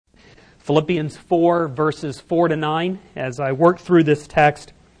Philippians 4, verses 4 to 9. As I work through this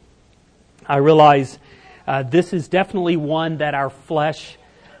text, I realize this is definitely one that our flesh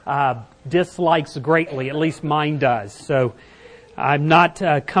dislikes greatly, at least mine does. So I'm not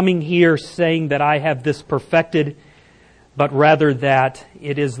coming here saying that I have this perfected, but rather that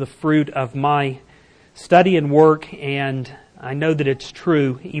it is the fruit of my study and work, and I know that it's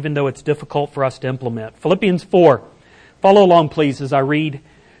true, even though it's difficult for us to implement. Philippians 4. Follow along, please, as I read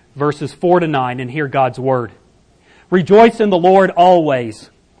verses 4 to 9 and hear God's Word. Rejoice in the Lord always.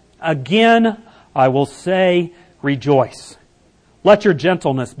 Again, I will say, rejoice. Let your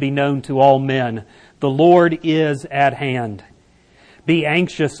gentleness be known to all men. The Lord is at hand. Be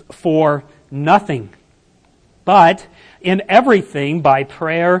anxious for nothing, but in everything by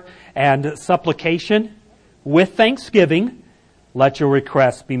prayer and supplication, with thanksgiving, let your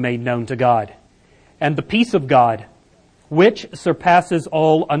requests be made known to God. And the peace of God, which surpasses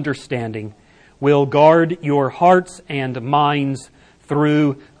all understanding, will guard your hearts and minds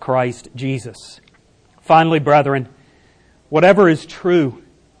through Christ Jesus. Finally, brethren, whatever is true,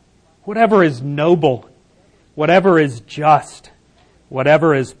 whatever is noble, whatever is just,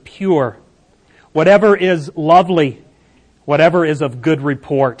 whatever is pure, whatever is lovely, whatever is of good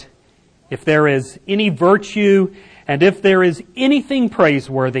report, if there is any virtue and if there is anything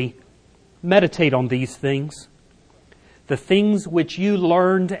praiseworthy, meditate on these things. The things which you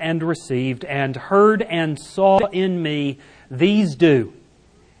learned and received and heard and saw in me, these do,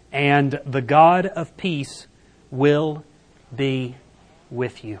 and the God of peace will be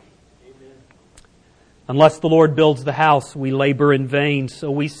with you. Amen. Unless the Lord builds the house, we labor in vain.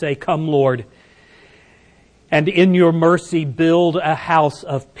 So we say, come, Lord, and in your mercy build a house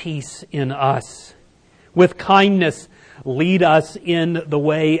of peace in us. With kindness lead us in the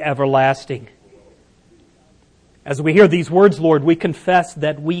way everlasting. As we hear these words, Lord, we confess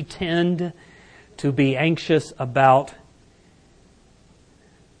that we tend to be anxious about,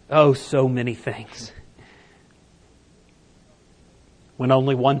 so many things, when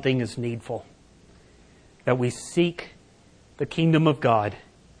only one thing is needful, that we seek the kingdom of God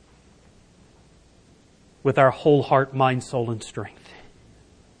with our whole heart, mind, soul, and strength.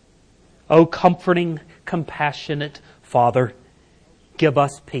 O comforting, compassionate Father, give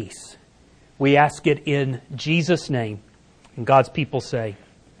us peace. We ask it in Jesus' name. And God's people say,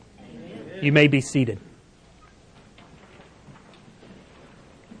 amen. You may be seated.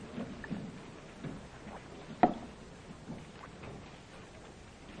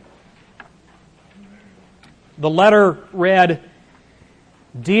 The letter read,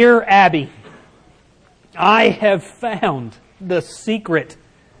 Dear Abby, I have found the secret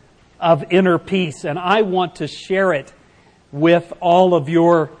of inner peace, and I want to share it with all of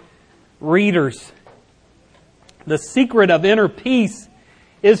your readers. The secret of inner peace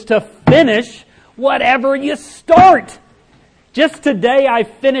is to finish whatever you start. Just today I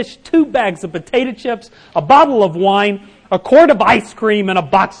finished 2 bags of potato chips, a bottle of wine, a quart of ice cream, and a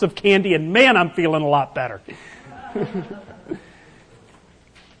box of candy, and man, I'm feeling a lot better.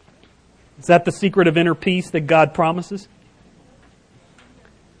 Is that the secret of inner peace that God promises?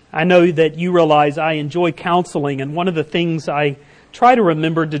 I know that you realize I enjoy counseling, and one of the things I try to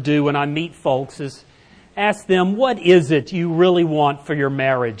remember to do when I meet folks is ask them, what is it you really want for your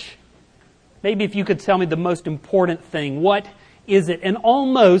marriage? Maybe if you could tell me the most important thing, what is it? And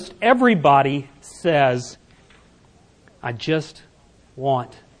almost everybody says, I just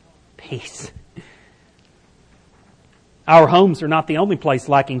want peace. Our homes are not the only place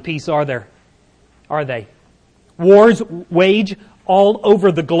lacking peace, are they? Wars wage all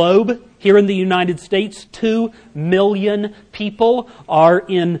over the globe. Here in the United States, 2 million people are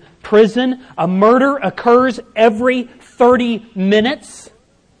in prison. A murder occurs every 30 minutes.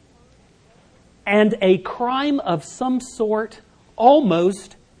 And a crime of some sort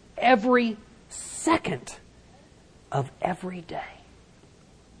almost every second of every day.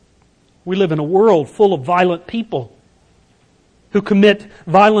 We live in a world full of violent people who commit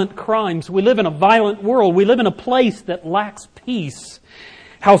violent crimes. We live in a violent world. We live in a place that lacks peace.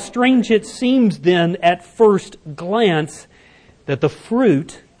 How strange it seems then at first glance that the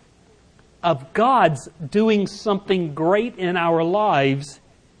fruit of God's doing something great in our lives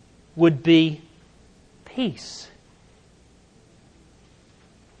would be peace.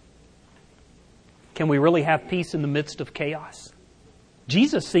 Can we really have peace in the midst of chaos?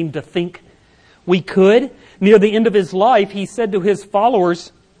 Jesus seemed to think we could. Near the end of His life, He said to His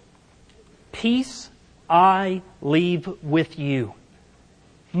followers, Peace I leave with you.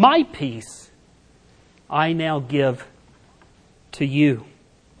 My peace I now give to you.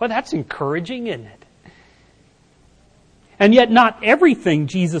 Well, that's encouraging, isn't it? And yet not everything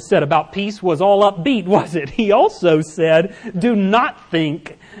Jesus said about peace was all upbeat, was it? He also said, do not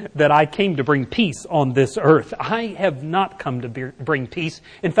think that I came to bring peace on this earth. I have not come to bring peace.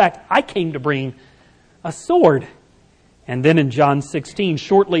 In fact, I came to bring a sword. And then in John 16,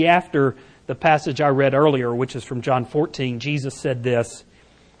 shortly after the passage I read earlier, which is from John 14, Jesus said this,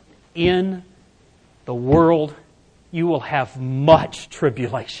 in the world you will have much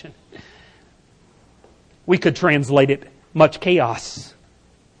tribulation. We could translate it, much chaos.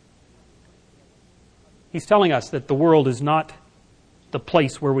 He's telling us that the world is not the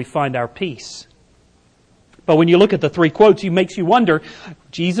place where we find our peace. But when you look at the three quotes, it makes you wonder,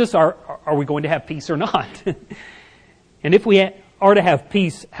 Jesus, are we going to have peace or not? And if we are to have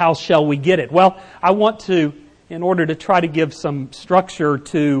peace, how shall we get it? Well, I want to, in order to try to give some structure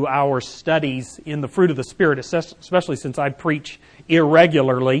to our studies in the fruit of the Spirit, especially since I preach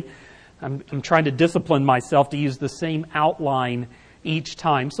irregularly, I'm trying to discipline myself to use the same outline each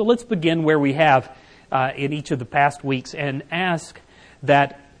time. So let's begin where we have in each of the past weeks and ask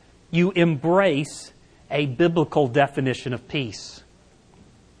that you embrace a biblical definition of peace.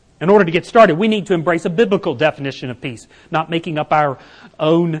 In order to get started, we need to embrace a biblical definition of peace, not making up our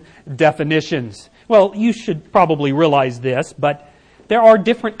own definitions. Well, you should probably realize this, but there are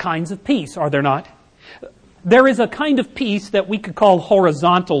different kinds of peace, are there not? There is a kind of peace that we could call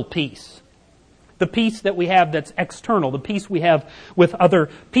horizontal peace. The peace that we have that's external, the peace we have with other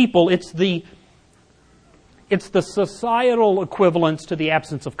people. It's the societal equivalence to the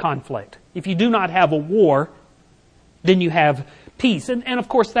absence of conflict. If you do not have a war, then you have peace. And of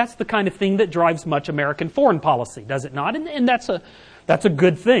course, that's the kind of thing that drives much American foreign policy, does it not? And that's a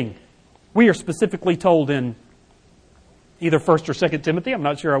good thing. We are specifically told in either 1 or 2 Timothy, I'm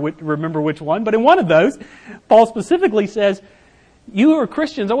not sure I would remember which one, but in one of those, Paul specifically says, you who are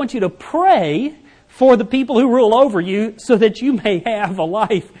Christians, I want you to pray for the people who rule over you so that you may have a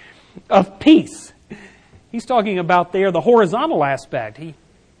life of peace. He's talking about there the horizontal aspect.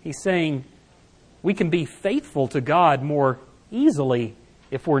 He's saying we can be faithful to God more easily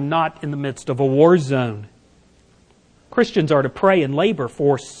if we're not in the midst of a war zone. Christians are to pray and labor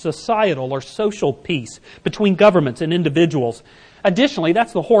for societal or social peace between governments and individuals. Additionally,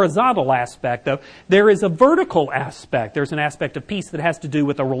 that's the horizontal aspect, though. There is a vertical aspect. There's an aspect of peace that has to do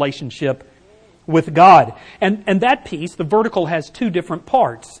with a relationship with God. And that peace, the vertical, has two different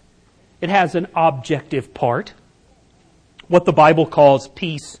parts. It has an objective part, what the Bible calls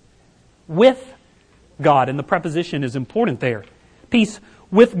peace with God. And the preposition is important there. Peace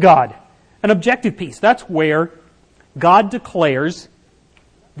with God. An objective peace. That's where God declares,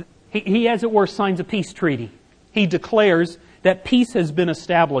 He as it were signs a peace treaty. He declares that peace has been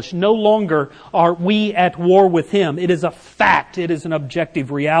established. No longer are we at war with Him. It is a fact. It is an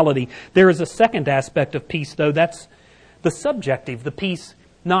objective reality. There is a second aspect of peace, though. That's the subjective. The peace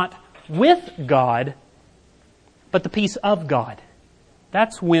not with God, but the peace of God.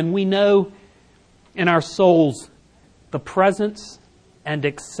 That's when we know in our souls the presence and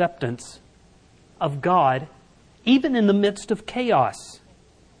acceptance of God, even in the midst of chaos.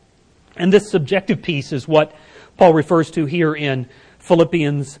 And this subjective peace is what Paul refers to here in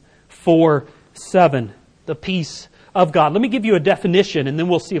Philippians 4:7, the peace of God. Let me give you a definition and then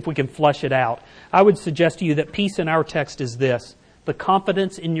we'll see if we can flesh it out. I would suggest to you that peace in our text is this: the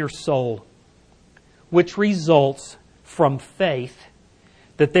confidence in your soul, which results from faith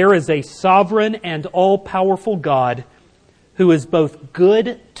that there is a sovereign and all-powerful God who is both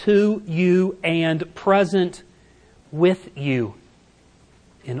good to you and present with you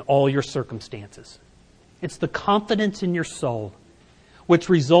in all your circumstances. It's the confidence in your soul which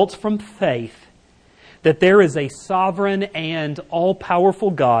results from faith that there is a sovereign and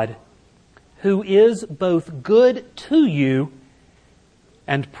all-powerful God who is both good to you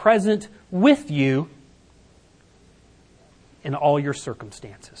and present with you in all your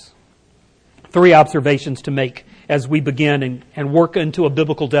circumstances. 3 observations to make as we begin and work into a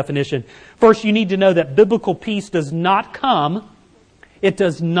biblical definition. First, you need to know that biblical peace does not come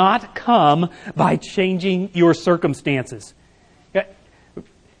by changing your circumstances.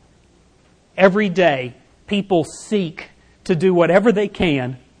 Every day, people seek to do whatever they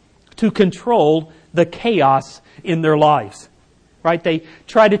can to control the chaos in their lives. Right? They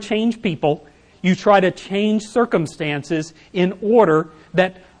try to change people. You try to change circumstances in order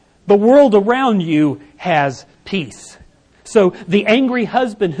that the world around you has peace. So the angry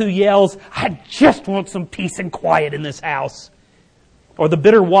husband who yells, "I just want some peace and quiet in this house." Or the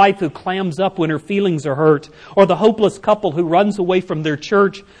bitter wife who clams up when her feelings are hurt. Or the hopeless couple who runs away from their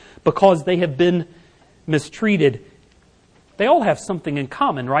church because they have been mistreated. They all have something in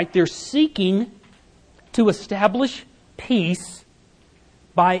common, right? They're seeking to establish peace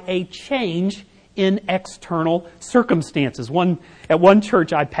by a change in external circumstances. At one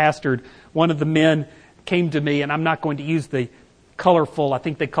church I pastored, one of the men came to me, and I'm not going to use the colorful, I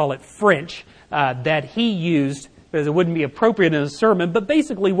think they call it French, that he used, because it wouldn't be appropriate in a sermon, but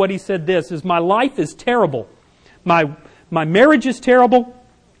basically what he said this is, my life is terrible. My marriage is terrible,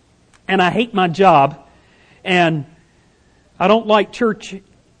 and I hate my job, and I don't like church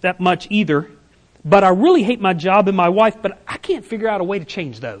that much either, but I really hate my job and my wife, but I can't figure out a way to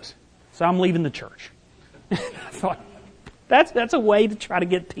change those. So I'm leaving the church. I thought, that's a way to try to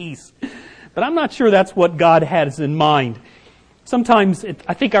get peace. But I'm not sure that's what God has in mind. Sometimes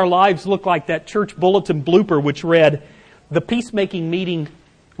I think our lives look like that church bulletin blooper which read, the peacemaking meeting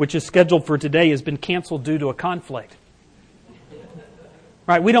which is scheduled for today has been canceled due to a conflict.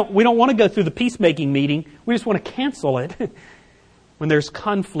 Right? We don't want to go through the peacemaking meeting. We just want to cancel it when there's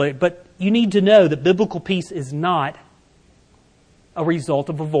conflict. But you need to know that biblical peace is not a result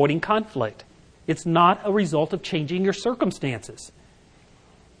of avoiding conflict. It's not a result of changing your circumstances.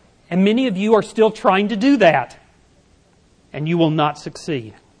 And many of you are still trying to do that. And you will not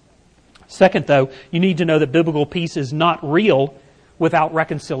succeed. Second, though, you need to know that biblical peace is not real without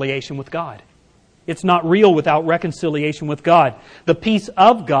reconciliation with God. It's not real without reconciliation with God. The peace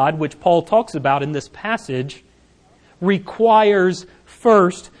of God, which Paul talks about in this passage, requires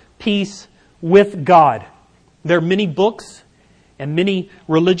first peace with God. There are many books and many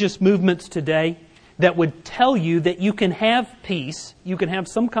religious movements today that would tell you that you can have peace, you can have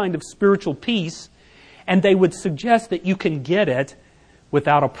some kind of spiritual peace, and they would suggest that you can get it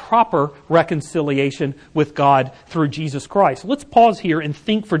without a proper reconciliation with God through Jesus Christ. Let's pause here and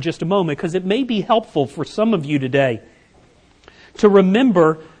think for just a moment, because it may be helpful for some of you today to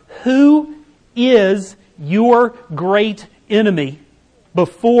remember who is your great enemy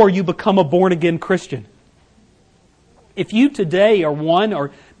before you become a born-again Christian. If you today are one,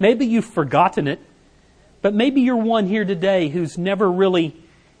 or maybe you've forgotten it, but maybe you're one here today who's never really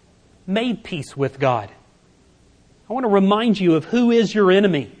made peace with God, I want to remind you of who is your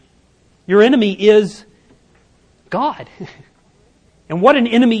enemy. Your enemy is God. And what an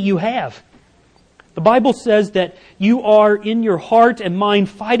enemy you have. The Bible says that you are in your heart and mind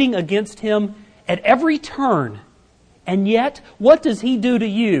fighting against Him at every turn. And yet, what does He do to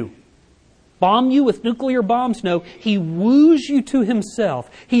you? Bomb you with nuclear bombs? No, He woos you to Himself.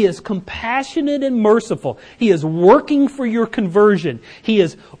 He is compassionate and merciful. He is working for your conversion. He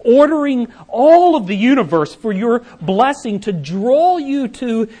is ordering all of the universe for your blessing to draw you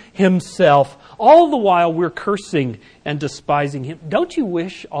to Himself. All the while we're cursing and despising Him. Don't you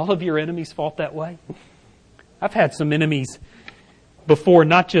wish all of your enemies fought that way? I've had some enemies before,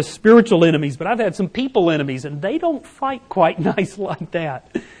 not just spiritual enemies, but I've had some people enemies, and they don't fight quite nice like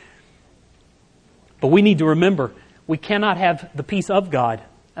that. But we need to remember, we cannot have the peace of God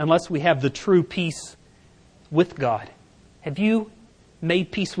unless we have the true peace with God. Have you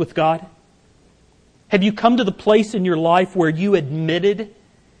made peace with God? Have you come to the place in your life where you admitted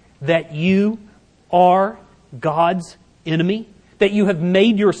that you are God's enemy? That you have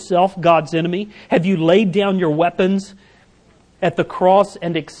made yourself God's enemy? Have you laid down your weapons at the cross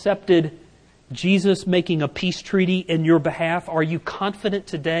and accepted Jesus making a peace treaty in your behalf? Are you confident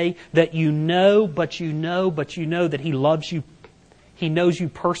today that you know that He loves you, He knows you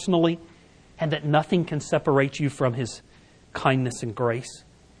personally, and that nothing can separate you from His kindness and grace?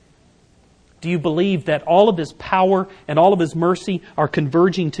 Do you believe that all of His power and all of His mercy are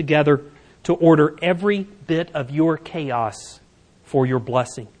converging together to order every bit of your chaos for your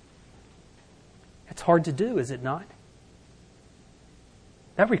blessing? It's hard to do, is it not?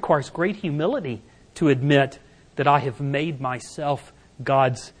 That requires great humility to admit that I have made myself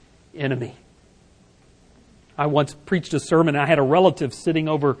God's enemy. I once preached a sermon. I had a relative sitting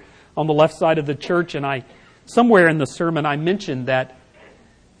over on the left side of the church, and somewhere in the sermon I mentioned that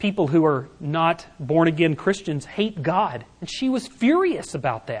people who are not born-again Christians hate God. And she was furious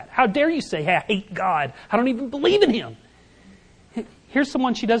about that. How dare you say, hey, I hate God. I don't even believe in Him. Here's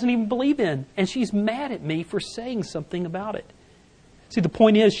someone she doesn't even believe in, and she's mad at me for saying something about it. See, the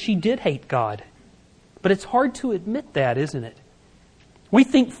point is, she did hate God. But it's hard to admit that, isn't it? We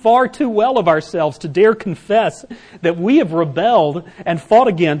think far too well of ourselves to dare confess that we have rebelled and fought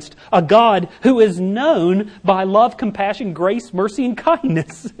against a God who is known by love, compassion, grace, mercy, and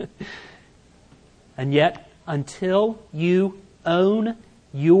kindness. And yet, until you own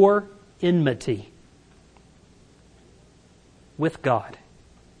your enmity with God,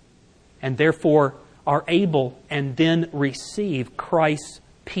 and therefore are able and then receive Christ's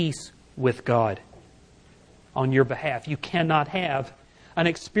peace with God on your behalf, you cannot have an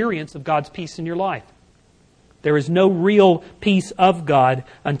experience of God's peace in your life. There is no real peace of God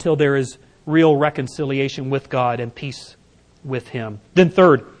until there is real reconciliation with God and peace with Him. Then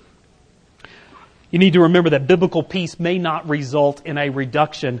third, you need to remember that biblical peace may not result in a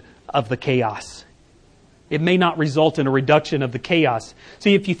reduction of the chaos. It may not result in a reduction of the chaos.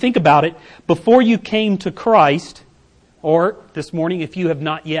 See, if you think about it, before you came to Christ, or this morning if you have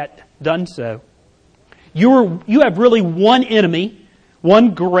not yet done so, you have really one enemy,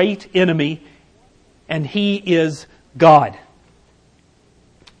 one great enemy, and he is God.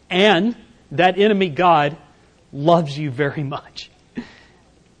 And that enemy, God, loves you very much.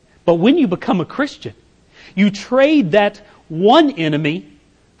 But when you become a Christian, you trade that one enemy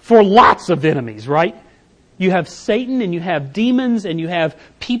for lots of enemies, right? You have Satan and you have demons and you have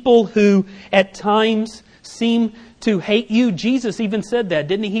people who at times seem to hate you. Jesus even said that,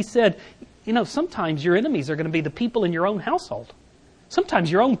 didn't he? He said, sometimes your enemies are going to be the people in your own household.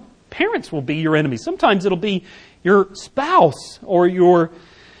 Sometimes your own parents will be your enemies. Sometimes it'll be your spouse or your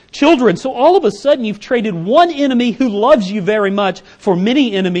children. So all of a sudden you've traded one enemy who loves you very much for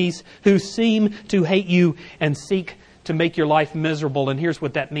many enemies who seem to hate you and seek to make your life miserable. And here's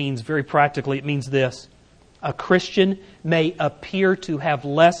what that means very practically. It means this. A Christian may appear to have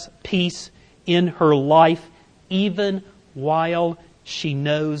less peace in her life even while she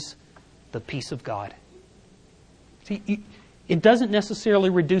knows the peace of God. See, it doesn't necessarily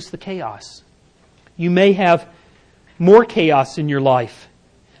reduce the chaos. You may have more chaos in your life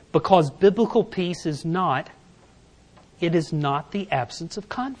because biblical peace is not the absence of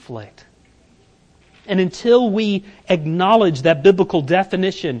conflict. And until we acknowledge that biblical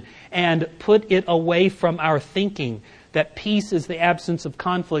definition and put it away from our thinking, that peace is the absence of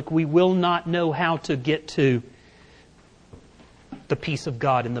conflict, we will not know how to get to the peace of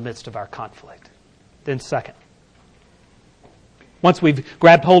God in the midst of our conflict. Then second, once we've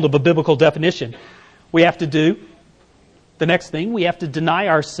grabbed hold of a biblical definition, we have to do the next thing. We have to deny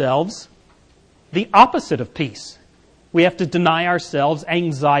ourselves the opposite of peace. We have to deny ourselves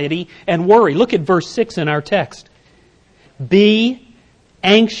anxiety and worry. Look at verse 6 in our text. Be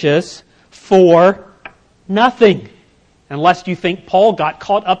anxious for nothing. Unless you think Paul got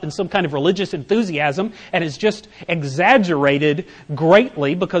caught up in some kind of religious enthusiasm and is just exaggerated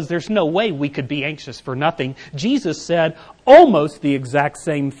greatly, because there's no way we could be anxious for nothing. Jesus said almost the exact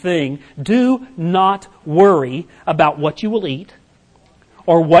same thing. Do not worry about what you will eat,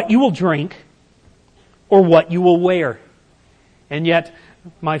 or what you will drink, or what you will wear. And yet,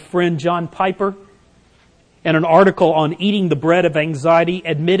 my friend John Piper, in an article on eating the bread of anxiety,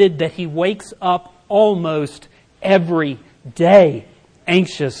 admitted that he wakes up almost every day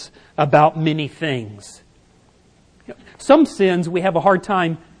anxious about many things. Some sins we have a hard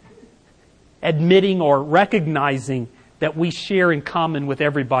time admitting or recognizing that we share in common with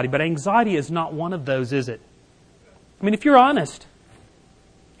everybody, but anxiety is not one of those, is it? I mean, if you're honest,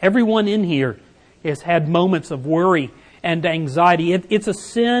 everyone in here has had moments of worry and anxiety. It's a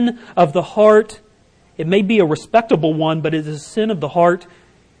sin of the heart. It may be a respectable one, but it is a sin of the heart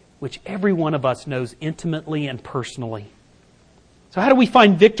which every one of us knows intimately and personally. So how do we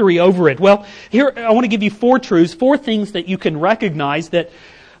find victory over it? Well, here I want to give you 4 truths, 4 things that you can recognize that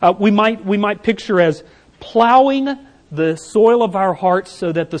we might picture as plowing the soil of our hearts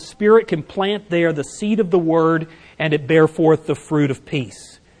so that the Spirit can plant there the seed of the Word and it bear forth the fruit of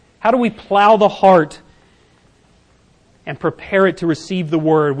peace. How do we plow the heart and prepare it to receive the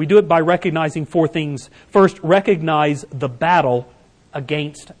Word? We do it by recognizing 4 things. First, recognize the battle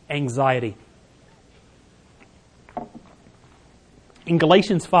against anxiety. In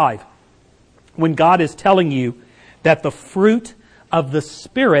Galatians 5, when God is telling you that the fruit of the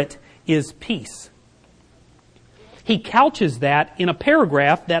Spirit is peace, He couches that in a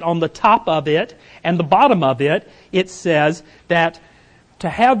paragraph that on the top of it and the bottom of it, it says that to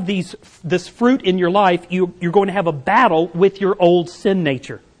have this fruit in your life, you're going to have a battle with your old sin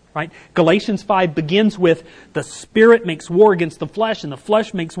nature. Right? Galatians 5 begins with the Spirit makes war against the flesh and the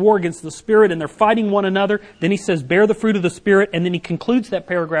flesh makes war against the Spirit, and they're fighting one another. Then he says, bear the fruit of the Spirit, and then he concludes that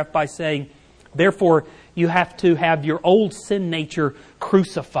paragraph by saying, therefore, you have to have your old sin nature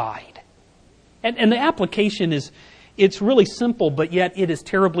crucified. And the application it's really simple, but yet it is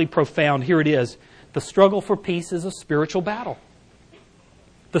terribly profound. Here it is. The struggle for peace is a spiritual battle.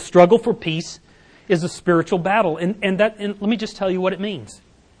 The struggle for peace is a spiritual battle. And let me just tell you what it means.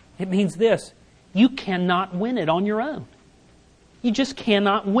 It means this. You cannot win it on your own. You just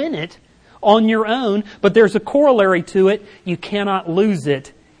cannot win it on your own. But there's a corollary to it. You cannot lose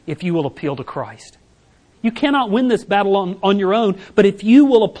it if you will appeal to Christ. You cannot win this battle on your own. But if you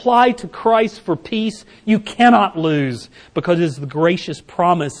will apply to Christ for peace, you cannot lose, because it is the gracious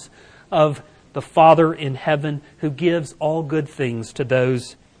promise of the Father in heaven who gives all good things to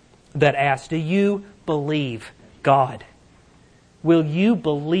those that ask. Do you believe God? Will you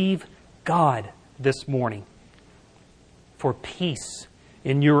believe God this morning for peace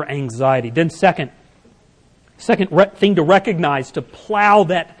in your anxiety? Then second thing to recognize, to plow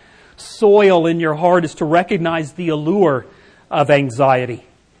that soil in your heart, is to recognize the allure of anxiety.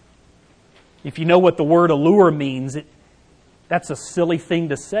 If you know what the word allure means, that's a silly thing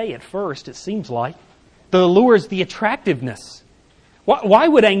to say at first, it seems like. The allure is the attractiveness. Why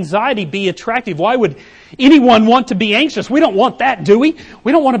would anxiety be attractive? Why would anyone want to be anxious? We don't want that, do we?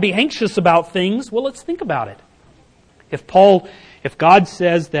 We don't want to be anxious about things. Well, let's think about it. If God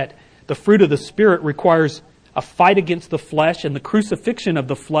says that the fruit of the Spirit requires a fight against the flesh and the crucifixion of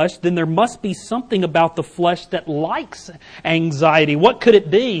the flesh, then there must be something about the flesh that likes anxiety. What could it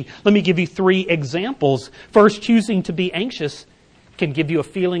be? Let me give you 3 examples. First, choosing to be anxious can give you a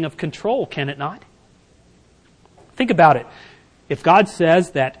feeling of control, can it not? Think about it. If God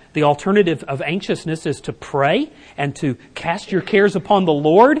says that the alternative of anxiousness is to pray and to cast your cares upon the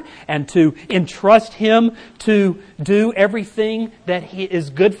Lord and to entrust Him to do everything that is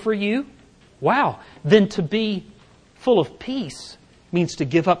good for you, wow, then to be full of peace means to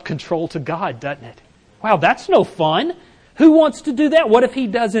give up control to God, doesn't it? Wow, that's no fun. Who wants to do that? What if He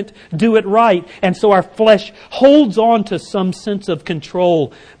doesn't do it right? And so our flesh holds on to some sense of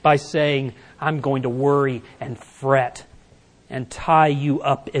control by saying, I'm going to worry and fret and tie you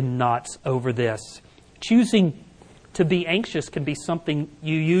up in knots over this. Choosing to be anxious can be something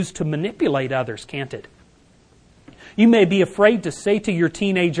you use to manipulate others, can't it? You may be afraid to say to your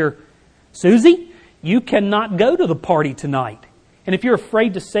teenager, Susie, you cannot go to the party tonight. And if you're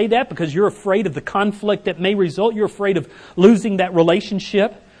afraid to say that because you're afraid of the conflict that may result, you're afraid of losing that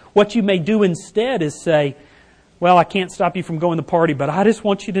relationship, what you may do instead is say, well, I can't stop you from going to the party, but I just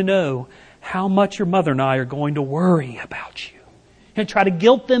want you to know how much your mother and I are going to worry about you. And try to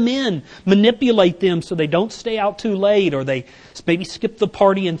guilt them in, manipulate them so they don't stay out too late or they maybe skip the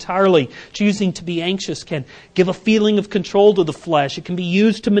party entirely. Choosing to be anxious can give a feeling of control to the flesh. It can be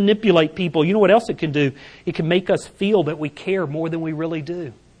used to manipulate people. You know what else it can do? It can make us feel that we care more than we really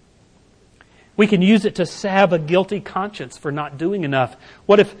do. We can use it to salve a guilty conscience for not doing enough.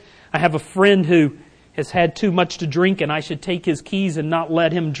 What if I have a friend who has had too much to drink and I should take his keys and not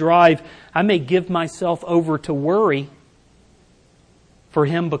let him drive? I may give myself over to worry for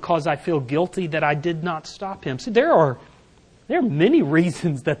him because I feel guilty that I did not stop him. See, there are many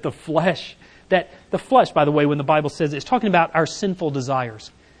reasons that the flesh, by the way, when the Bible says it's talking about our sinful desires,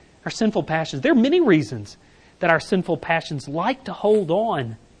 our sinful passions. There are many reasons that our sinful passions like to hold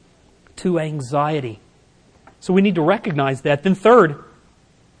on to anxiety. So we need to recognize that. Then third,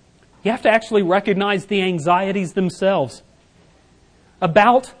 you have to actually recognize the anxieties themselves.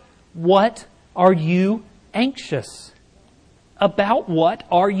 About what are you anxious? About what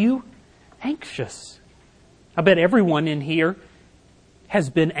are you anxious? I bet everyone in here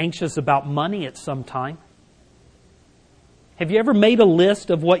has been anxious about money at some time. Have you ever made a list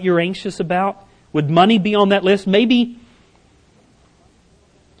of what you're anxious about? Would money be on that list? Maybe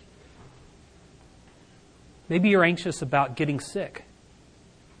you're anxious about getting sick.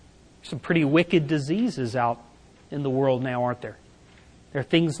 Some pretty wicked diseases out in the world now, aren't there? There are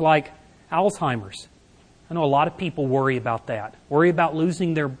things like Alzheimer's. I know a lot of people worry about that. Worry about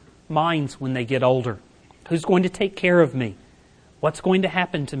losing their minds when they get older. Who's going to take care of me? What's going to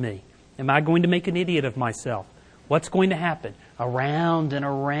happen to me? Am I going to make an idiot of myself? What's going to happen? Around and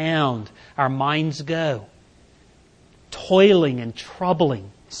around our minds go. Toiling and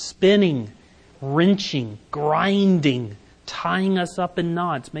troubling, spinning, wrenching, grinding, tying us up in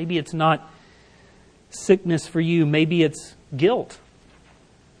knots. Maybe it's not sickness for you. Maybe it's guilt.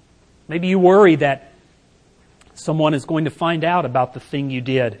 Maybe you worry that someone is going to find out about the thing you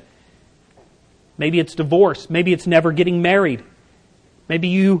did. Maybe it's divorce. Maybe it's never getting married. Maybe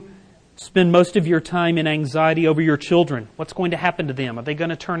you spend most of your time in anxiety over your children. What's going to happen to them? Are they going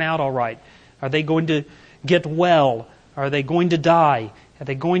to turn out all right? Are they going to get well? Are they going to die? Are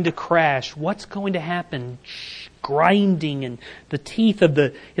they going to crash? What's going to happen? Grinding and the teeth of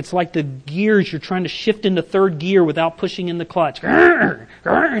it's like the gears you're trying to shift into third gear without pushing in the clutch.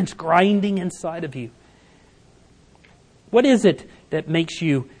 It's grinding inside of you. What is it that makes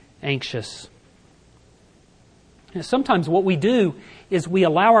you anxious? And sometimes what we do is we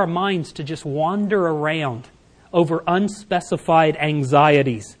allow our minds to just wander around over unspecified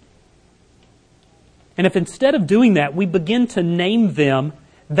anxieties. And if instead of doing that, we begin to name them,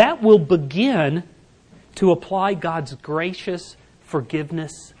 that will begin to apply God's gracious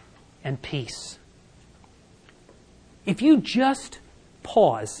forgiveness and peace. If you just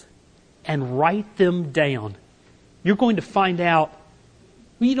pause and write them down, you're going to find out,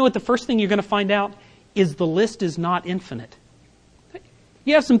 you know what the first thing you're going to find out is the list is not infinite.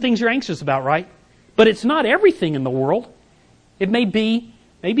 You have some things you're anxious about, right? But it's not everything in the world. It may be,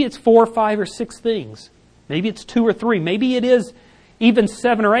 maybe it's 4 or 5 or 6 things. Maybe it's 2 or 3. Maybe it is even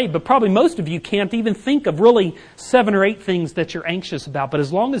 7 or 8. But probably most of you can't even think of really 7 or 8 things that you're anxious about. But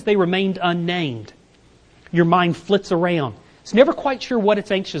as long as they remained unnamed, your mind flits around. It's never quite sure what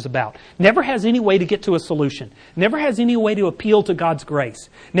it's anxious about. Never has any way to get to a solution. Never has any way to appeal to God's grace.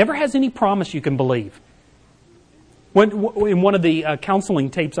 Never has any promise you can believe. In one of the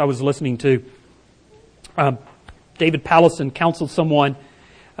counseling tapes I was listening to, David Pallison counseled someone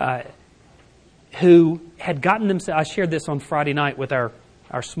who had gotten themselves, I shared this on Friday night with our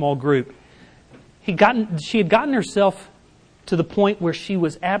small group. She had gotten herself to the point where she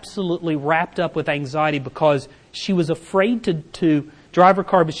was absolutely wrapped up with anxiety because she was afraid to drive her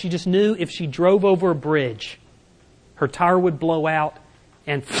car, but she just knew if she drove over a bridge, her tire would blow out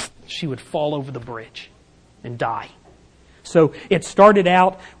and she would fall over the bridge and die. So it started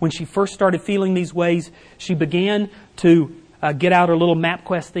out when she first started feeling these ways. She began to get out her little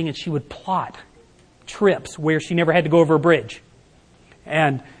MapQuest thing and she would plot trips where she never had to go over a bridge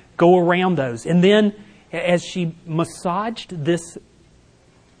and go around those. And then as she massaged this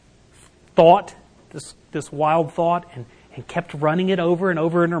thought, this wild thought, and kept running it over and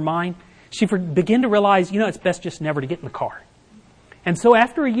over in her mind, she began to realize, it's best just never to get in the car. And so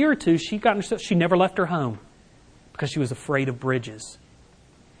after a year or two, she never left her home because she was afraid of bridges.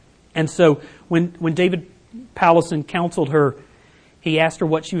 And so when David Pallison counseled her, he asked her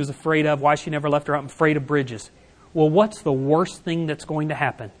what she was afraid of, why she never left her home. I'm afraid of bridges. Well, what's the worst thing that's going to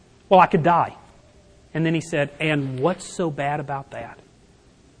happen? Well, I could die. And then he said, and what's so bad about that?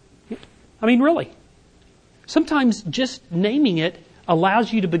 I mean, really. Sometimes just naming it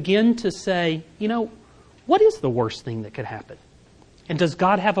allows you to begin to say, what is the worst thing that could happen? And does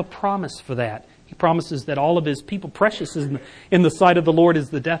God have a promise for that? He promises that all of His people, precious in the sight of the Lord is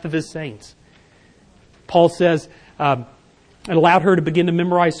the death of His saints. Paul says, it allowed her to begin to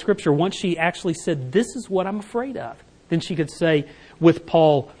memorize Scripture. Once she actually said, this is what I'm afraid of, then she could say with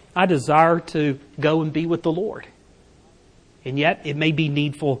Paul, I desire to go and be with the Lord. And yet it may be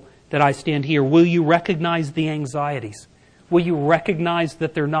needful that I stand here. Will you recognize the anxieties? Will you recognize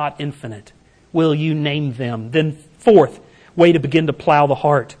that they're not infinite? Will you name them? Then fourth way to begin to plow the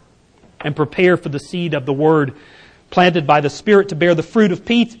heart and prepare for the seed of the Word planted by the Spirit to bear the fruit of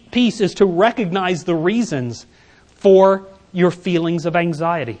peace is to recognize the reasons for your feelings of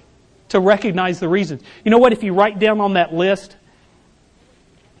anxiety. To recognize the reasons. You know what? If you write down on that list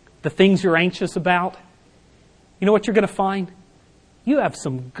the things you're anxious about, you know what you're going to find? You have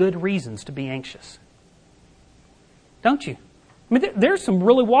some good reasons to be anxious. Don't you? I mean, there's some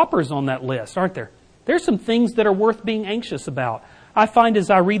really whoppers on that list, aren't there? There's some things that are worth being anxious about. I find as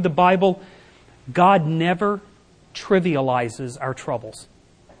I read the Bible, God never trivializes our troubles.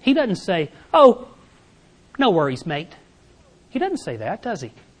 He doesn't say, oh, no worries, mate. He doesn't say that, does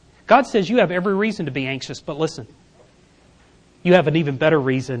He? God says you have every reason to be anxious, but listen, you have an even better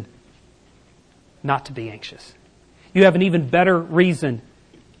reason not to be anxious. You have an even better reason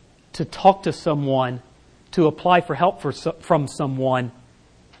to talk to someone, to apply for help from someone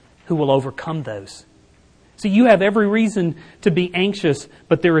who will overcome those. So you have every reason to be anxious,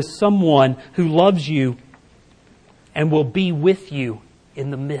 but there is someone who loves you and will be with you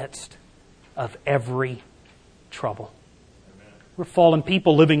in the midst of every trouble. Amen. We're fallen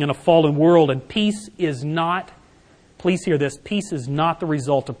people living in a fallen world, and peace is not, please hear this, peace is not the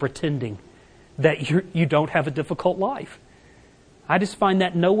result of pretending that you don't have a difficult life. I just find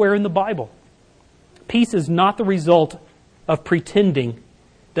that nowhere in the Bible. Peace is not the result of pretending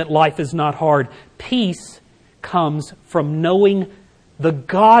that life is not hard. Peace comes from knowing the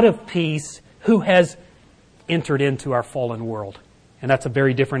God of peace who has entered into our fallen world. And that's a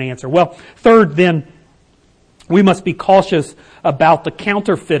very different answer. Well, third then, we must be cautious about the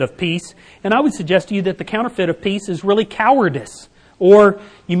counterfeit of peace. And I would suggest to you that the counterfeit of peace is really cowardice. Or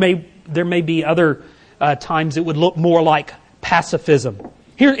there may be other times it would look more like pacifism.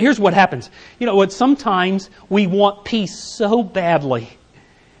 Here's what happens. Sometimes we want peace so badly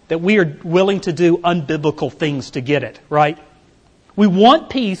that we are willing to do unbiblical things to get it, right? We want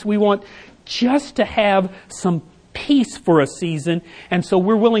peace. We want just to have some peace for a season. And so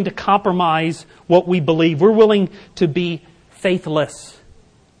we're willing to compromise what we believe. We're willing to be faithless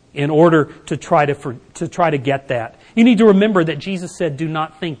in order to try to get that. You need to remember that Jesus said, do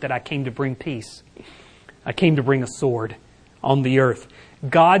not think that I came to bring peace. I came to bring a sword on the earth.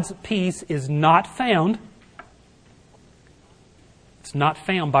 God's peace is not found It's not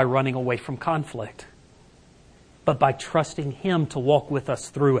found by running away from conflict, but by trusting Him to walk with us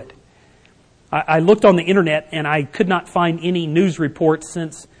through it. I looked on the internet and I could not find any news reports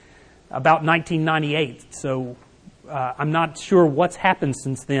since about 1998. So I'm not sure what's happened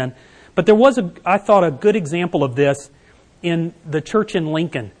since then. But there was, I thought, a good example of this in the church in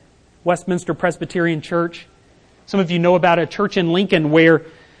Lincoln, Westminster Presbyterian Church. Some of you know about a church in Lincoln where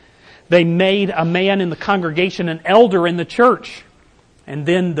they made a man in the congregation an elder in the church. And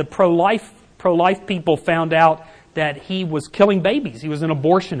then the pro-life people found out that he was killing babies. He was an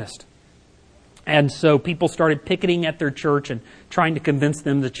abortionist. And so people started picketing at their church and trying to convince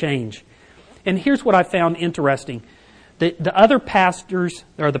them to change. And here's what I found interesting. The other pastors,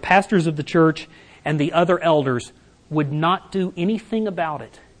 or the pastors of the church and the other elders, would not do anything about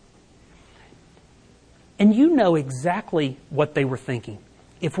it. And you know exactly what they were thinking.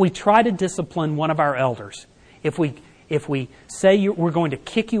 If we try to discipline one of our elders, if we say we're going to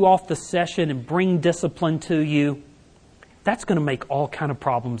kick you off the session and bring discipline to you, that's going to make all kind of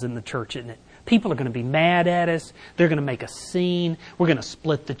problems in the church, isn't it? People are going to be mad at us. They're going to make a scene. We're going to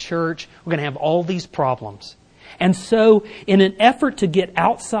split the church. We're going to have all these problems. And so, in an effort to get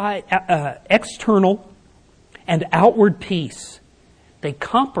external and outward peace, they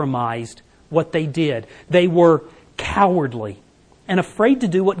compromised what they did. They were cowardly and afraid to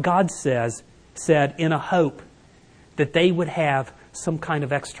do what God said in a hope that they would have some kind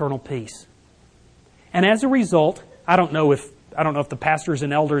of external peace. And as a result, I don't know if the pastors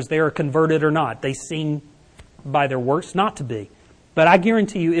and elders there are converted or not. They seem, by their works, not to be. But I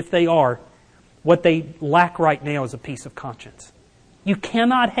guarantee you, if they are, what they lack right now is a peace of conscience. You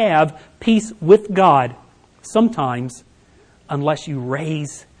cannot have peace with God sometimes unless you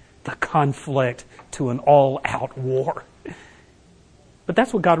raise the conflict to an all-out war. But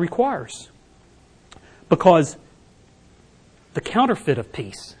that's what God requires. Because the counterfeit of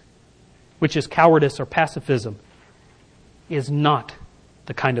peace, which is cowardice or pacifism, is not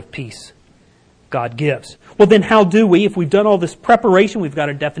the kind of peace God gives. Well, then how do we, if we've done all this preparation, we've got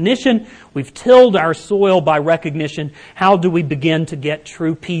a definition, we've tilled our soil by recognition, how do we begin to get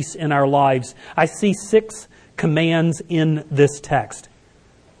true peace in our lives? I see 6 commands in this text.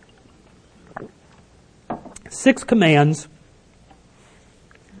 6 commands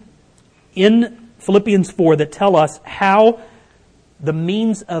in Philippians 4 that tell us how the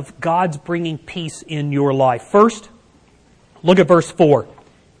means of God's bringing peace in your life. First, look at verse 4.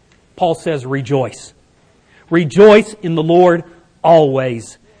 Paul says, rejoice. Rejoice in the Lord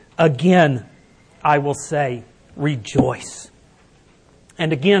always. Again, I will say, rejoice.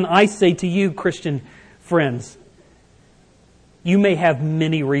 And again, I say to you, Christian friends, you may have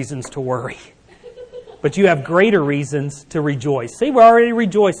many reasons to worry, but you have greater reasons to rejoice. See, we're already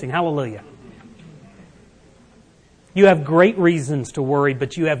rejoicing. Hallelujah. You have great reasons to worry,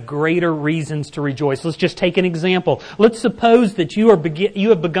 but you have greater reasons to rejoice. Let's just take an example. Let's suppose that you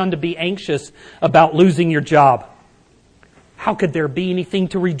have begun to be anxious about losing your job. How could there be anything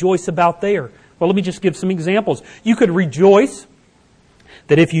to rejoice about there? Well, let me just give some examples. You could rejoice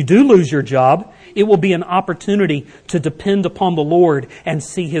that if you do lose your job, it will be an opportunity to depend upon the Lord and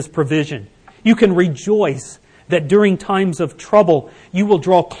see His provision. You can rejoice that during times of trouble, you will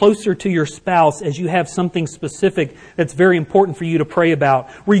draw closer to your spouse as you have something specific that's very important for you to pray about.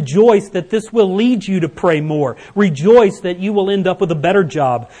 Rejoice that this will lead you to pray more. Rejoice that you will end up with a better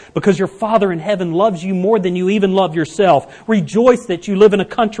job because your Father in heaven loves you more than you even love yourself. Rejoice that you live in a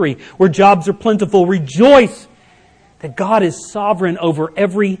country where jobs are plentiful. Rejoice that God is sovereign over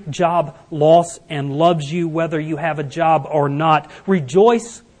every job loss and loves you whether you have a job or not.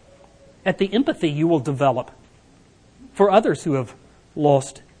 Rejoice at the empathy you will develop for others who have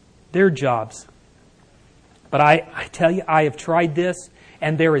lost their jobs. But I tell you, I have tried this,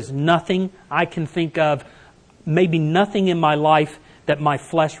 and there is nothing I can think of, maybe nothing in my life that my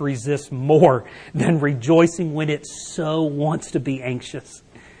flesh resists more than rejoicing when it so wants to be anxious.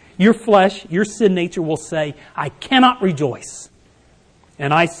 Your flesh, your sin nature will say, I cannot rejoice.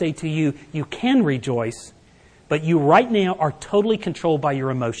 And I say to you, you can rejoice, but you right now are totally controlled by your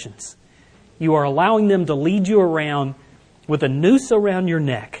emotions. You are allowing them to lead you around with a noose around your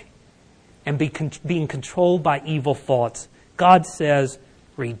neck and being controlled by evil thoughts. God says,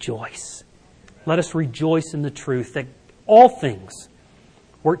 rejoice. Let us rejoice in the truth that all things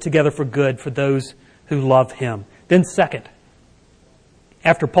work together for good for those who love Him. Then second,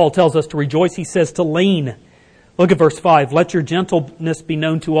 after Paul tells us to rejoice, he says to lean. Look at verse 5. Let your gentleness be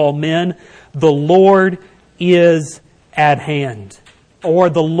known to all men. The Lord is at hand.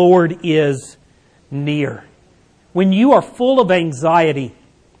 Or the Lord is near. When you are full of anxiety,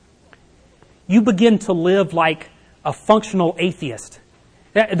 you begin to live like a functional atheist.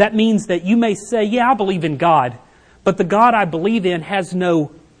 That means that you may say, yeah, I believe in God, but the God I believe in has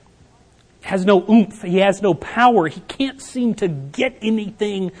no oomph. He has no power. He can't seem to get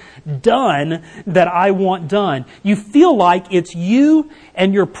anything done that I want done. You feel like it's you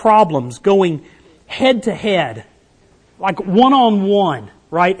and your problems going head to head, like one-on-one,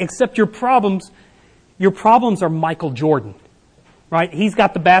 right? Except your problems are Michael Jordan, right? He's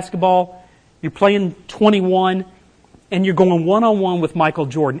got the basketball, you're playing 21, and you're going one-on-one with Michael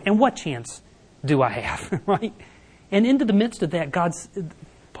Jordan. And what chance do I have, right? And into the midst of that,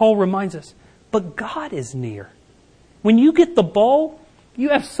 Paul reminds us, but God is near. When you get the ball, you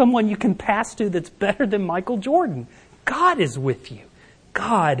have someone you can pass to that's better than Michael Jordan. God is with you.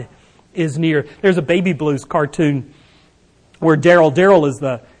 God is near. There's a Baby Blues cartoon where Daryl is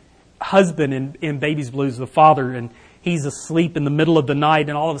the husband in Baby Blues, the father, and he's asleep in the middle of the night,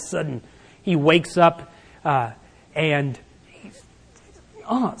 and all of a sudden he wakes up and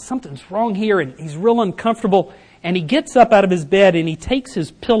something's wrong here, and he's real uncomfortable. And he gets up out of his bed and he takes his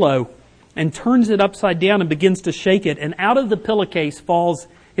pillow and turns it upside down and begins to shake it. And out of the pillowcase falls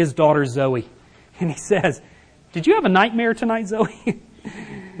his daughter Zoe. And he says, "Did you have a nightmare tonight, Zoe?"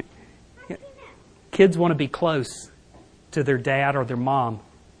 Kids want to be close to their dad or their mom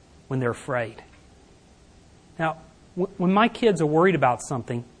when they're afraid. Now, when my kids are worried about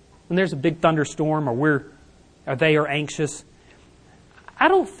something, when there's a big thunderstorm or they are anxious, I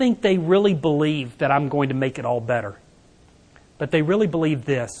don't think they really believe that I'm going to make it all better. But they really believe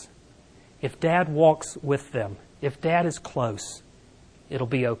this: if Dad walks with them, if Dad is close, it'll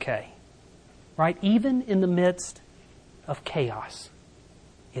be okay. Right? Even in the midst of chaos,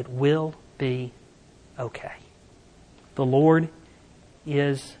 it will be okay. The Lord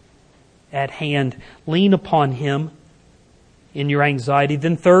is at hand. Lean upon Him in your anxiety.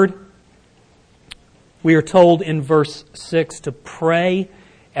 Then third, we are told in verse 6 to pray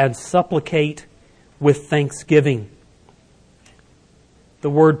and supplicate with thanksgiving. The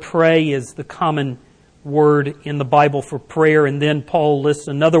word pray is the common word in the Bible for prayer, and then Paul lists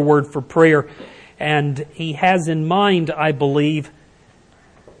another word for prayer, and he has in mind, I believe,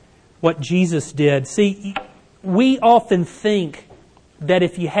 what Jesus did. See, we often think that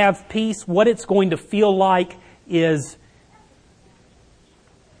if you have peace, what it's going to feel like is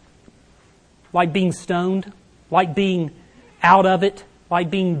like being stoned, like being out of it,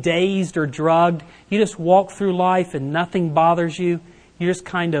 like being dazed or drugged. You just walk through life and nothing bothers you. You're just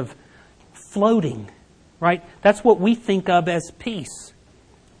kind of floating, right? That's what we think of as peace.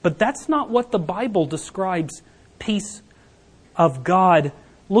 But that's not what the Bible describes peace of God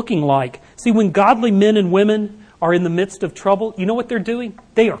looking like. See, when godly men and women are in the midst of trouble, you know what they're doing?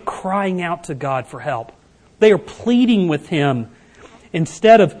 They are crying out to God for help. They are pleading with Him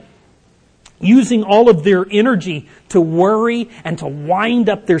instead of using all of their energy to worry and to wind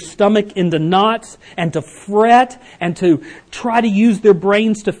up their stomach into knots and to fret and to try to use their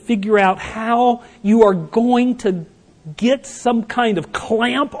brains to figure out how you are going to get some kind of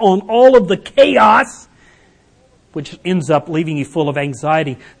clamp on all of the chaos, which ends up leaving you full of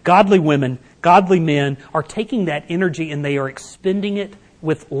anxiety. Godly women, godly men are taking that energy and they are expending it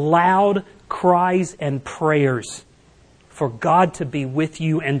with loud cries and prayers for God to be with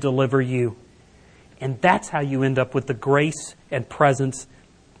you and deliver you. And that's how you end up with the grace and presence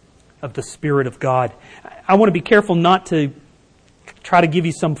of the Spirit of God. I want to be careful not to try to give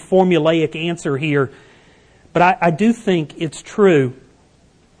you some formulaic answer here, but I do think it's true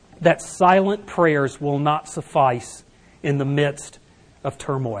that silent prayers will not suffice in the midst of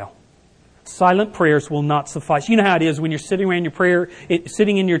turmoil. Silent prayers will not suffice. You know how it is when you're sitting around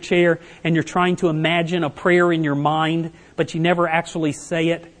sitting in your chair and you're trying to imagine a prayer in your mind, but you never actually say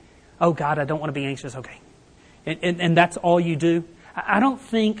it. Oh God, I don't want to be anxious. Okay. And that's all you do. I don't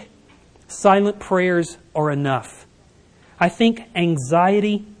think silent prayers are enough. I think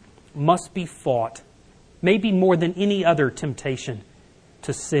anxiety must be fought, maybe more than any other temptation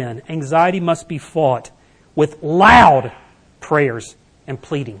to sin. Anxiety must be fought with loud prayers and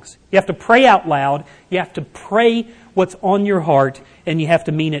pleadings. You have to pray out loud. You have to pray what's on your heart, and you have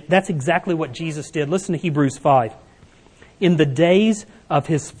to mean it. That's exactly what Jesus did. Listen to Hebrews 5. In the days of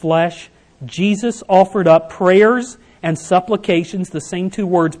His flesh, Jesus offered up prayers and supplications, the same two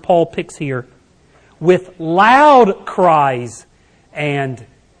words Paul picks here, with loud cries and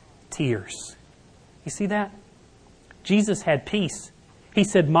tears. You see that? Jesus had peace. He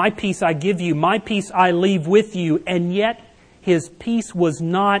said, "My peace I give you, my peace I leave with you." And yet His peace was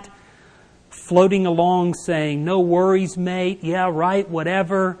not floating along saying, "No worries, mate. Yeah, right,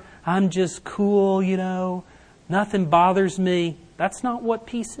 whatever. I'm just cool, Nothing bothers me." That's not what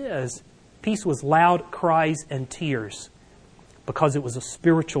peace is. Peace was loud cries and tears because it was a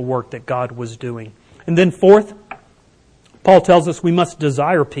spiritual work that God was doing. And then fourth, Paul tells us we must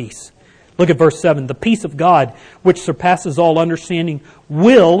desire peace. Look at verse 7. The peace of God, which surpasses all understanding,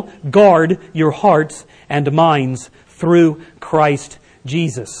 will guard your hearts and minds through Christ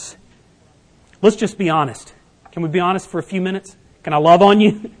Jesus. Let's just be honest. Can we be honest for a few minutes? Can I love on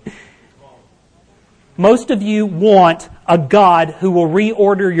you? Most of you want a God who will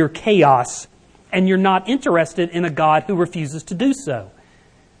reorder your chaos, and you're not interested in a God who refuses to do so.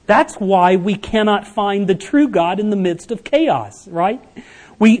 That's why we cannot find the true God in the midst of chaos, right?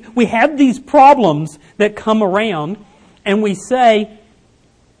 We have these problems that come around, and we say,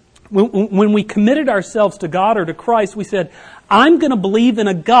 when we committed ourselves to God or to Christ, we said, I'm going to believe in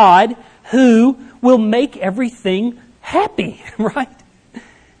a God who will make everything happy, right?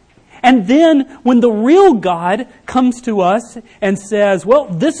 And then when the real God comes to us and says, well,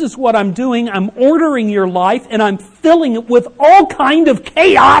 this is what I'm doing. I'm ordering your life and I'm filling it with all kind of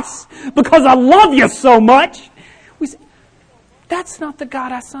chaos because I love you so much. We say, that's not the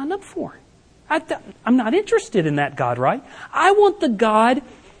God I signed up for. I'm not interested in that God, right? I want the God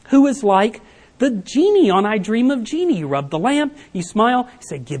who is like the genie on I Dream of Jeannie. You rub the lamp, you smile, you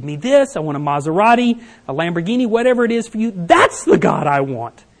say, give me this. I want a Maserati, a Lamborghini, whatever it is for you. That's the God I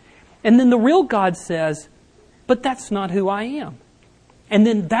want. And then the real God says, but that's not who I am. And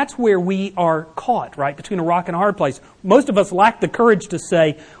then that's where we are caught, right? Between a rock and a hard place. Most of us lack the courage to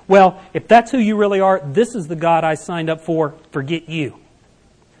say, well, if that's who you really are, this is the God I signed up for, forget you.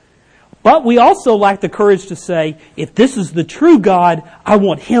 But we also lack the courage to say, if this is the true God, I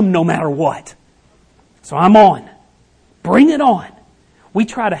want Him no matter what. So I'm on. Bring it on. We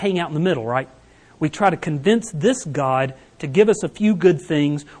try to hang out in the middle, right? We try to convince this God to give us a few good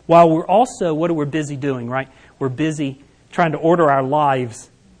things while we're also, what are we busy doing, right? We're busy trying to order our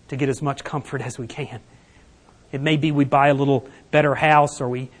lives to get as much comfort as we can. It may be we buy a little better house, or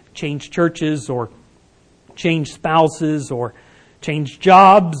we change churches, or change spouses, or change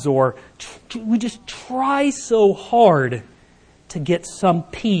jobs, or we just try so hard to get some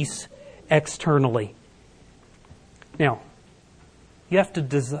peace externally. Now, you have to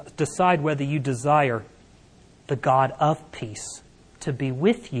decide whether you desire the God of peace to be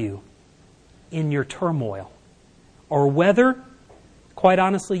with you in your turmoil, or whether, quite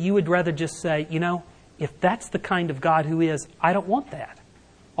honestly, you would rather just say, you know, if that's the kind of God who is, I don't want that.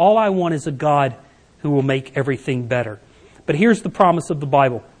 All I want is a God who will make everything better. But here's the promise of the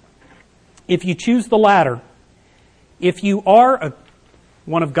Bible. If you choose the latter, if you are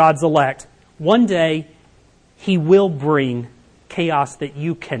one of God's elect, one day He will bring chaos that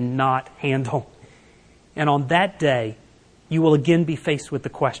you cannot handle. And on that day, you will again be faced with the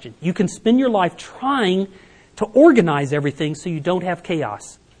question. You can spend your life trying to organize everything so you don't have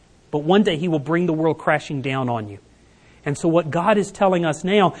chaos. But one day He will bring the world crashing down on you. And so what God is telling us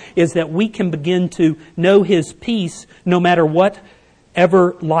now is that we can begin to know His peace no matter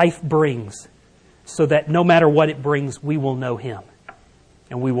whatever life brings. So that no matter what it brings, we will know Him.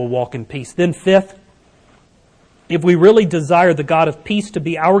 And we will walk in peace. Then fifth, if we really desire the God of peace to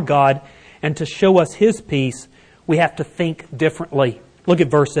be our God and to show us His peace, we have to think differently. Look at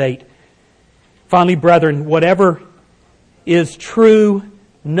verse 8. Finally, brethren, whatever is true,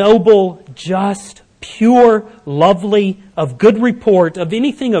 noble, just, pure, lovely, of good report, of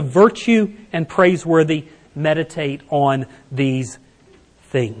anything of virtue and praiseworthy, meditate on these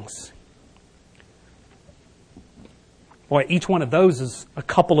things. Boy, each one of those is a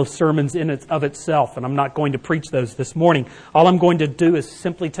couple of sermons in it of itself, and I'm not going to preach those this morning. All I'm going to do is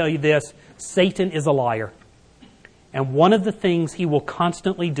simply tell you this: Satan is a liar. And one of the things he will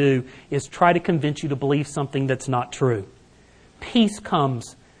constantly do is try to convince you to believe something that's not true. Peace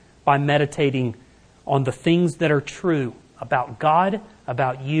comes by meditating on the things that are true about God,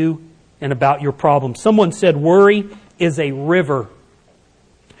 about you, and about your problems. Someone said worry is a river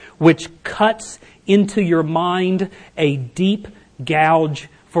which cuts into your mind a deep gouge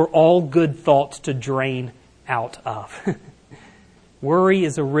for all good thoughts to drain out of. Worry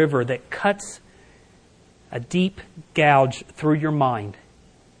is a river that cuts a deep gouge through your mind,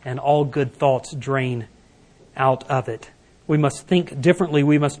 and all good thoughts drain out of it. We must think differently.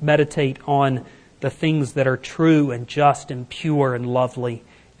 We must meditate on the things that are true and just and pure and lovely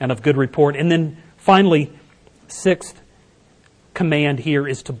and of good report. And then finally, sixth command here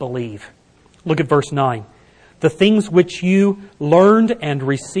is to believe. Look at verse 9. The things which you learned and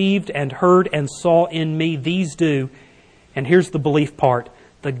received and heard and saw in me, these do. And here's the belief part.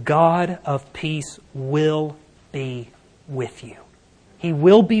 The God of peace will be with you. He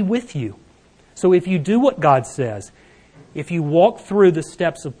will be with you. So if you do what God says, if you walk through the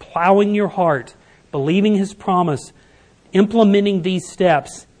steps of plowing your heart, believing His promise, implementing these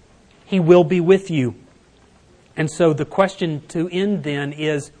steps, He will be with you. And so the question to end then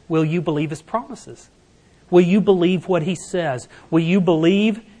is, will you believe His promises? Will you believe what He says? Will you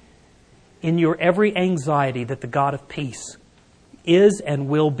believe in your every anxiety that the God of peace is and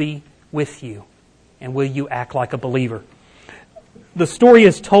will be with you? And will you act like a believer? The story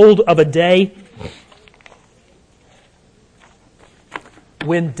is told of a day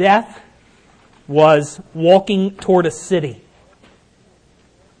when death was walking toward a city.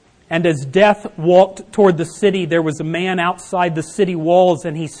 And as death walked toward the city, there was a man outside the city walls,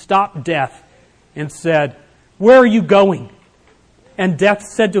 and he stopped death and said, "Where are you going?" And death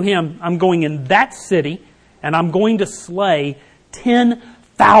said to him, "I'm going in that city, and I'm going to slay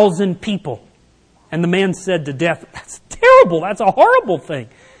 10,000 people." And the man said to death, "That's terrible. That's a horrible thing."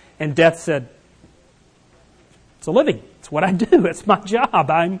 And death said, "It's a living. It's what I do. It's my job.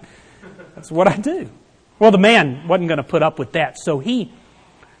 That's what I do." Well, the man wasn't going to put up with that, so he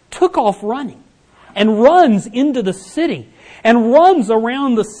took off running and runs into the city and runs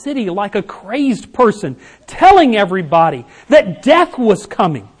around the city like a crazed person, telling everybody that death was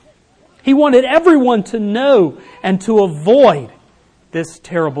coming. He wanted everyone to know and to avoid this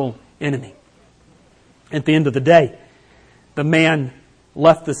terrible enemy. At the end of the day, the man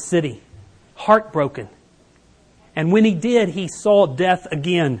left the city, heartbroken. And when he did, he saw death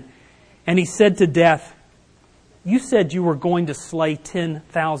again. And he said to death, "You said you were going to slay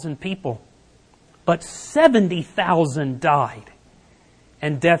 10,000 people, but 70,000 died."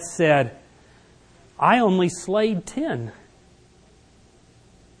 And death said, "I only slayed 10.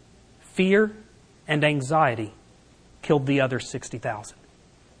 Fear and anxiety killed the other 60,000.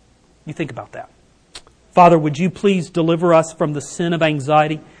 You think about that. Father, would you please deliver us from the sin of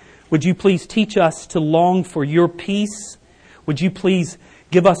anxiety? Would you please teach us to long for your peace? Would you please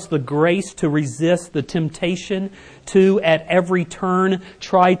give us the grace to resist the temptation to, at every turn,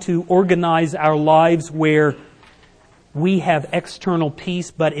 try to organize our lives where we have external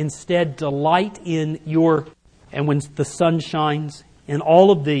peace, but instead delight in your, and when the sun shines, in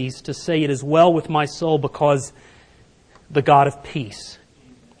all of these, to say it is well with my soul because the God of peace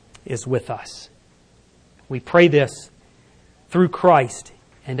is with us. We pray this through Christ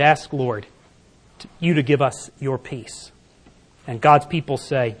and ask, Lord, you to give us your peace. And God's people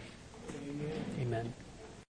say,